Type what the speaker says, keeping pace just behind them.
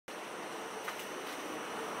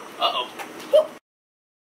Uh-oh.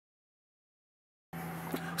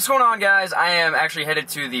 What's going on, guys? I am actually headed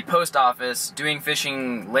to the post office doing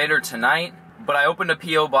fishing later tonight, but I opened a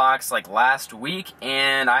P.O. box like last week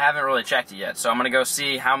and I haven't really checked it yet. So I'm gonna go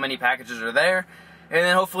see how many packages are there and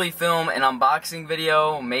then hopefully film an unboxing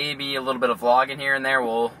video, maybe a little bit of vlogging here and there.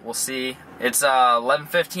 We'll see. It's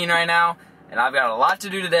 11:15 right now and I've got a lot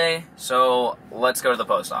to do today, so let's go to the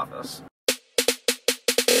post office.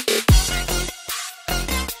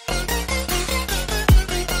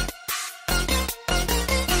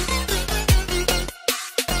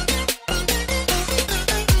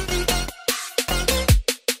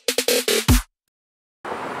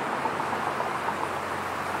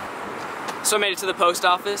 So I made it to the post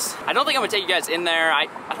office. I don't think I'm gonna take you guys in there. I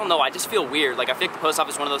don't know, I just feel weird. Like, I think the post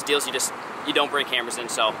office is one of those deals you don't bring cameras in,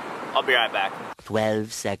 so I'll be right back.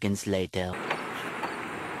 12 seconds later.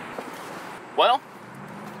 Well,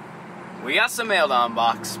 we got some mail to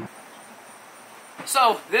unbox.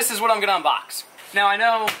 So, this is what I'm gonna unbox. Now, I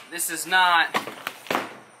know this is not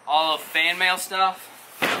all of fan mail stuff,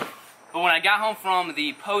 but when I got home from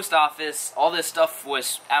the post office, all this stuff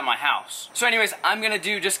was at my house. So anyways, I'm gonna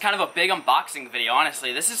do just kind of a big unboxing video,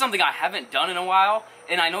 honestly. This is something I haven't done in a while,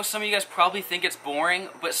 and I know some of you guys probably think it's boring,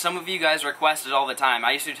 but some of you guys request it all the time.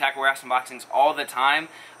 I used to do tackle warehouse unboxings all the time,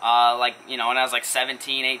 like, you know, when I was like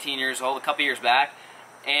 17, 18 years old, a couple years back,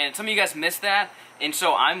 and some of you guys missed that, and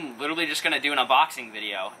so I'm literally just gonna do an unboxing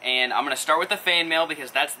video, and I'm gonna start with the fan mail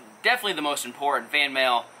because that's definitely the most important. Fan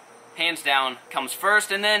mail, hands down, comes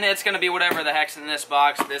first, and then it's gonna be whatever the heck's in this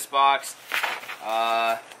box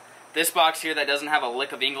here that doesn't have a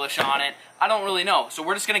lick of English on it. I don't really know. So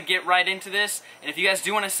we're just gonna get right into this. And if you guys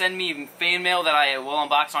do want to send me fan mail that I will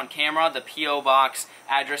unbox on camera, the P.O. box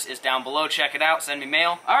address is down below. Check it out. Send me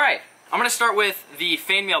mail. Alright, I'm gonna start with the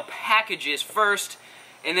fan mail packages first,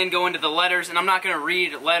 and then go into the letters. And I'm not gonna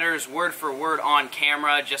read letters word for word on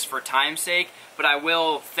camera just for time's sake, but I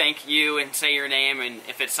will thank you and say your name, and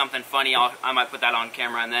if it's something funny, I might put that on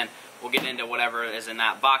camera, and then we'll get into whatever is in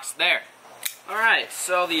that box there. Alright,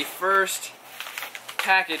 so the first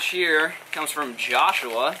package here comes from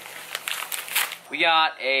Joshua. We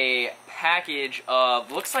got a package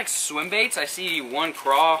of, looks like swim baits. I see one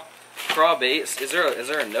craw baits. Is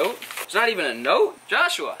there a note? There's not even a note?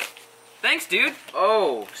 Joshua, thanks, dude.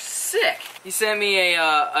 Oh, sick. He sent me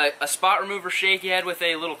a spot remover shake head with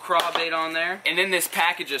a little craw bait on there. And then this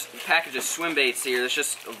package of swim baits here. There's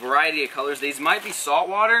just a variety of colors. These might be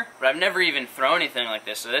saltwater, but I've never even thrown anything like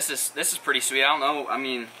this. So this is pretty sweet. I don't know. I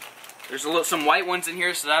mean, there's some white ones in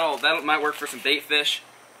here, so that might work for some bait fish.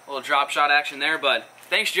 A little drop shot action there, but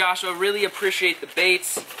thanks, Joshua. Really appreciate the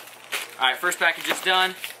baits. All right, first package is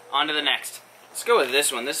done. On to the next. Let's go with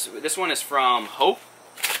this one. This one is from Hope.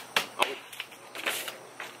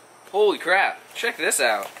 Holy crap, check this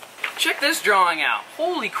out. Check this drawing out.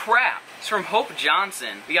 Holy crap. It's from Hope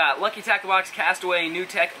Johnson. We got Lucky Tackle Box, Castaway, New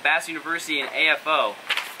Tech, Bass University, and AFO.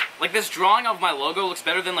 Like, this drawing of my logo looks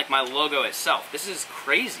better than like my logo itself. This is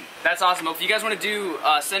crazy. That's awesome. If you guys want to do,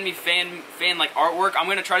 send me fan like artwork, I'm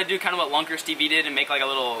gonna try to do kind of what Lunkers TV did and make like a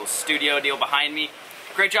little studio deal behind me.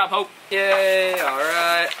 Great job, Hope. Yay,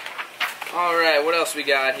 alright. Alright, what else we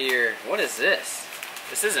got here? What is this?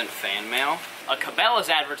 This isn't fan mail. A Cabela's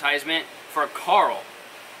advertisement for Carl.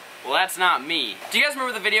 Well, that's not me. Do you guys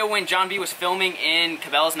remember the video when John B was filming in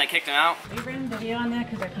Cabela's and they kicked him out? Are you running video on that?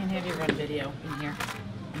 Because I can't have you run video in here.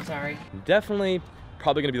 I'm sorry. Definitely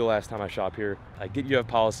probably gonna be the last time I shop here. I get you have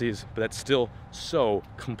policies, but that's still so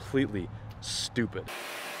completely stupid.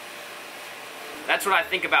 That's what I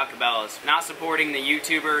think about Cabela's. Not supporting the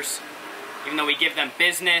YouTubers, even though we give them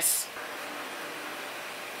business.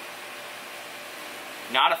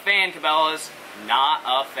 Not a fan, Cabela's. Not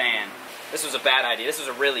a fan. This was a bad idea. This was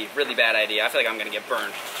a really, really bad idea. I feel like I'm gonna get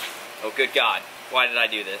burned. Oh, good God. Why did I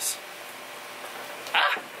do this?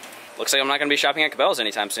 Ah! Looks like I'm not gonna be shopping at Cabela's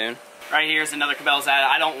anytime soon. Right here's another Cabela's ad.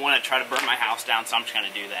 I don't want to try to burn my house down, so I'm just gonna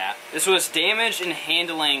do that. This was damaged in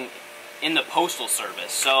handling in the postal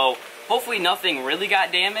service, so hopefully nothing really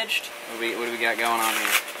got damaged. What do we got going on here?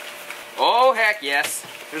 Oh, heck yes.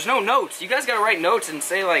 There's no notes. You guys gotta write notes and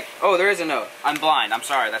say like, oh, there is a note. I'm blind. I'm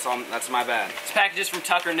sorry. That's my bad. This package is from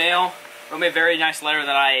Tucker Nail. Wrote me a very nice letter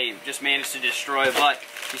that I just managed to destroy, but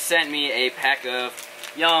he sent me a pack of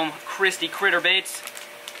Yum Christy Critter Baits.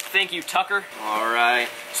 Thank you, Tucker. Alright.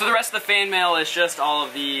 So the rest of the fan mail is just all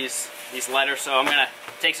of these letters, so I'm gonna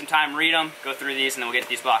take some time, read them, go through these, and then we'll get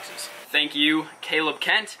these boxes. Thank you, Caleb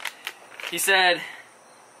Kent. He said,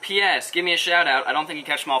 P.S. Give me a shout out. I don't think you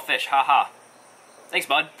catch small fish. Haha. Thanks,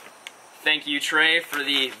 bud. Thank you, Trey, for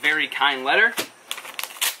the very kind letter.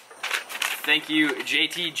 Thank you,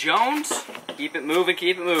 JT Jones. Keep it moving,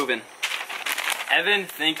 keep it moving. Evan,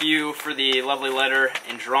 thank you for the lovely letter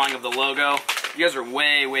and drawing of the logo. You guys are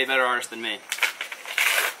way, way better artists than me.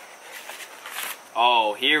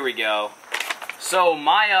 Oh, here we go. So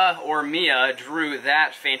Maya, or Mia, drew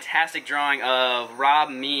that fantastic drawing of Rob,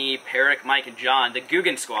 me, Peric, Mike, and John, the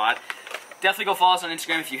Guggen Squad. Definitely go follow us on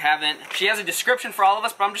Instagram if you haven't. She has a description for all of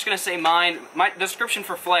us, but I'm just going to say mine. My description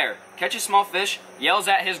for Flair: catches small fish, yells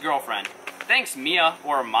at his girlfriend. Thanks, Mia,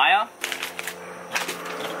 or Maya.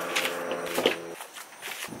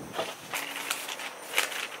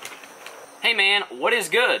 Hey man, what is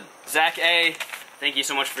good? Zach A, thank you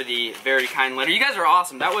so much for the very kind letter. You guys are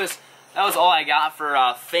awesome. That was all I got for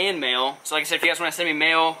fan mail. So like I said, if you guys want to send me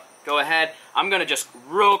mail, go ahead. I'm going to just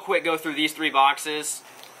real quick go through these 3 boxes.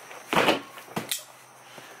 I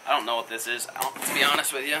don't know what this is, to be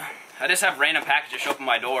honest with you. I just have random packages show up at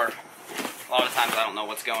my door. A lot of times I don't know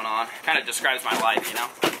what's going on. Kind of describes my life, you know?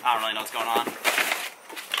 I don't really know what's going on.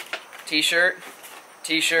 T-shirt,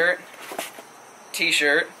 t-shirt,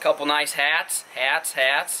 t-shirt, couple nice hats,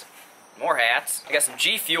 hats, more hats. I got some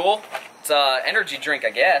G Fuel. It's an energy drink, I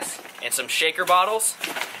guess. And some shaker bottles.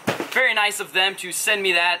 Very nice of them to send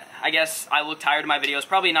me that. I guess I look tired in my videos.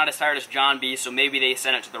 Probably not as tired as John B, so maybe they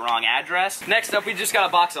sent it to the wrong address. Next up, we just got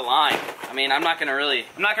a box of lime. I mean, I'm not gonna really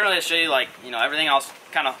show you, like, you know, everything else.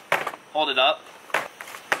 Kind of hold it up.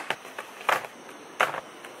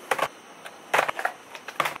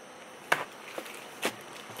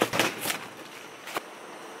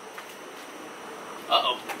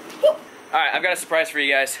 Uh-oh. Alright, I've got a surprise for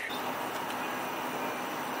you guys.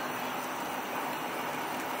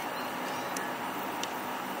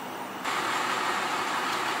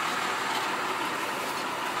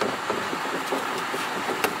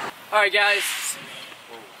 Alright guys,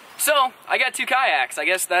 so I got 2 kayaks. I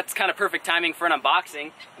guess that's kind of perfect timing for an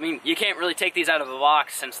unboxing. I mean, you can't really take these out of a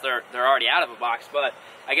box since they're already out of a box, but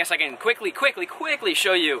I guess I can quickly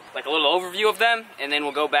show you like a little overview of them, and then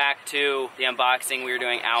we'll go back to the unboxing we were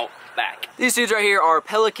doing out back. These dudes right here are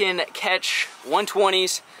Pelican Catch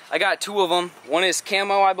 120s. I got 2 of them. One is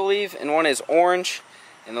camo, I believe, and one is orange.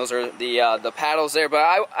 And those are the paddles there. But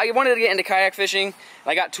I wanted to get into kayak fishing.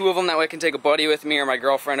 I got 2 of them, that way I can take a buddy with me or my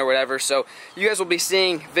girlfriend or whatever. So you guys will be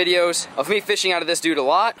seeing videos of me fishing out of this dude a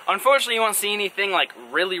lot. Unfortunately, you won't see anything like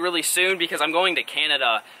really soon because I'm going to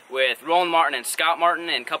Canada with Roland Martin and Scott Martin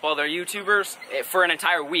and a couple other YouTubers for an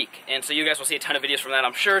entire week. And so you guys will see a ton of videos from that,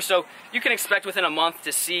 I'm sure. So you can expect within a month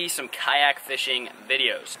to see some kayak fishing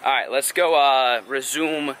videos. All right, let's go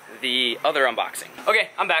resume the other unboxing. Okay,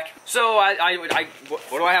 I'm back. So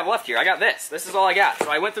what do I have left here? I got this. This is all I got. So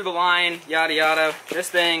I went through the line, yada yada. This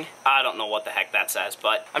thing, I don't know what the heck that says,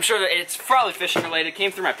 but I'm sure that it's probably fishing related. It came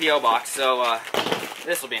through my P.O. box, so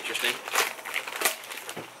this will be interesting.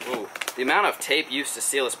 Ooh, the amount of tape used to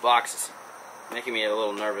seal this box is making me a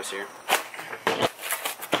little nervous here.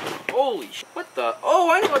 Holy sh! What the? Oh,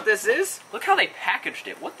 I know what this is! Look how they packaged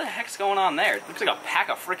it. What the heck's going on there? It looks like a pack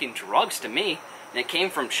of freaking drugs to me. And it came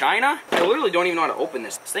from China? I literally don't even know how to open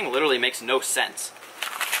this. This thing literally makes no sense.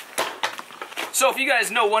 So if you guys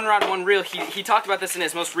know One Rod One Reel, he talked about this in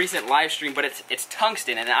his most recent live stream, but it's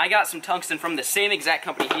tungsten, and I got some tungsten from the same exact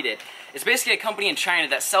company he did. It's basically a company in China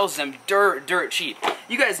that sells them dirt cheap.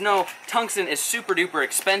 You guys know tungsten is super duper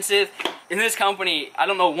expensive. In this company, I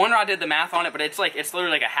don't know, One Rod did the math on it, but it's literally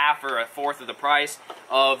like a half or a fourth of the price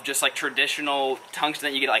of just like traditional tungsten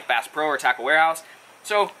that you get at like Bass Pro or Tackle Warehouse.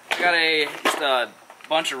 So I got just a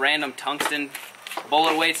bunch of random tungsten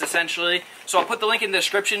bullet weights essentially. So I'll put the link in the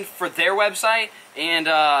description for their website, and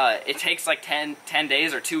it takes like 10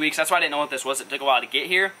 days or 2 weeks. That's why I didn't know what this was. It took a while to get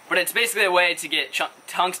here. But it's basically a way to get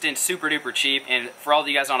tungsten super duper cheap, and for all of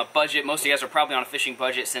you guys on a budget, most of you guys are probably on a fishing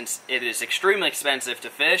budget since it is extremely expensive to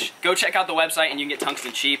fish. Go check out the website and you can get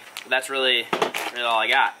tungsten cheap. But that's really all I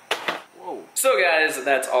got. Whoa. So guys,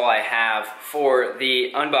 that's all I have for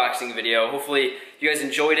the unboxing video. Hopefully you guys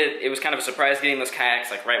enjoyed it. It was kind of a surprise getting those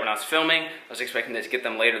kayaks like right when I was filming. I was expecting to get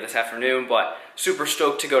them later this afternoon, but super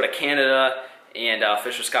stoked to go to Canada and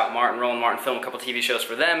fish with Scott Martin, Roland Martin, film a couple TV shows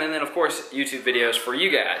for them, and then of course YouTube videos for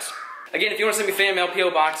you guys. Again, if you want to send me fan mail,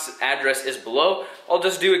 P.O. box address is below. I'll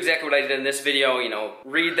just do exactly what I did in this video, you know,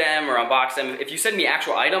 read them or unbox them. If you send me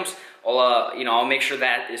actual items, I'll make sure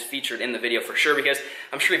that is featured in the video for sure, because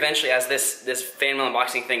I'm sure eventually as this fan mail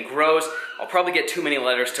unboxing thing grows, I'll probably get too many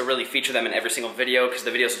letters to really feature them in every single video, because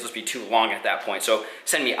the videos will just be too long at that point. So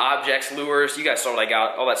send me objects, lures, you guys saw what I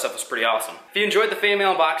got, all that stuff was pretty awesome. If you enjoyed the fan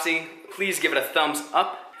mail unboxing, please give it a thumbs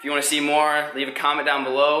up. If you want to see more, leave a comment down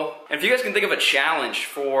below. And if you guys can think of a challenge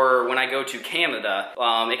for when I go to Canada,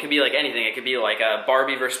 it could be like anything. It could be like a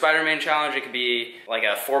Barbie vs. Spider-Man challenge. It could be like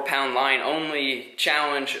a 4-pound line only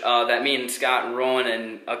challenge that me and Scott and Rowan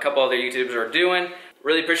and a couple other YouTubers are doing.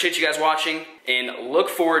 Really appreciate you guys watching, and look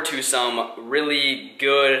forward to some really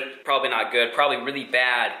good, probably not good, probably really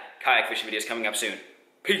bad kayak fishing videos coming up soon.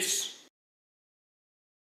 Peace.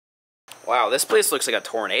 Wow, this place looks like a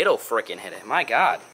tornado frickin' hit it. My God.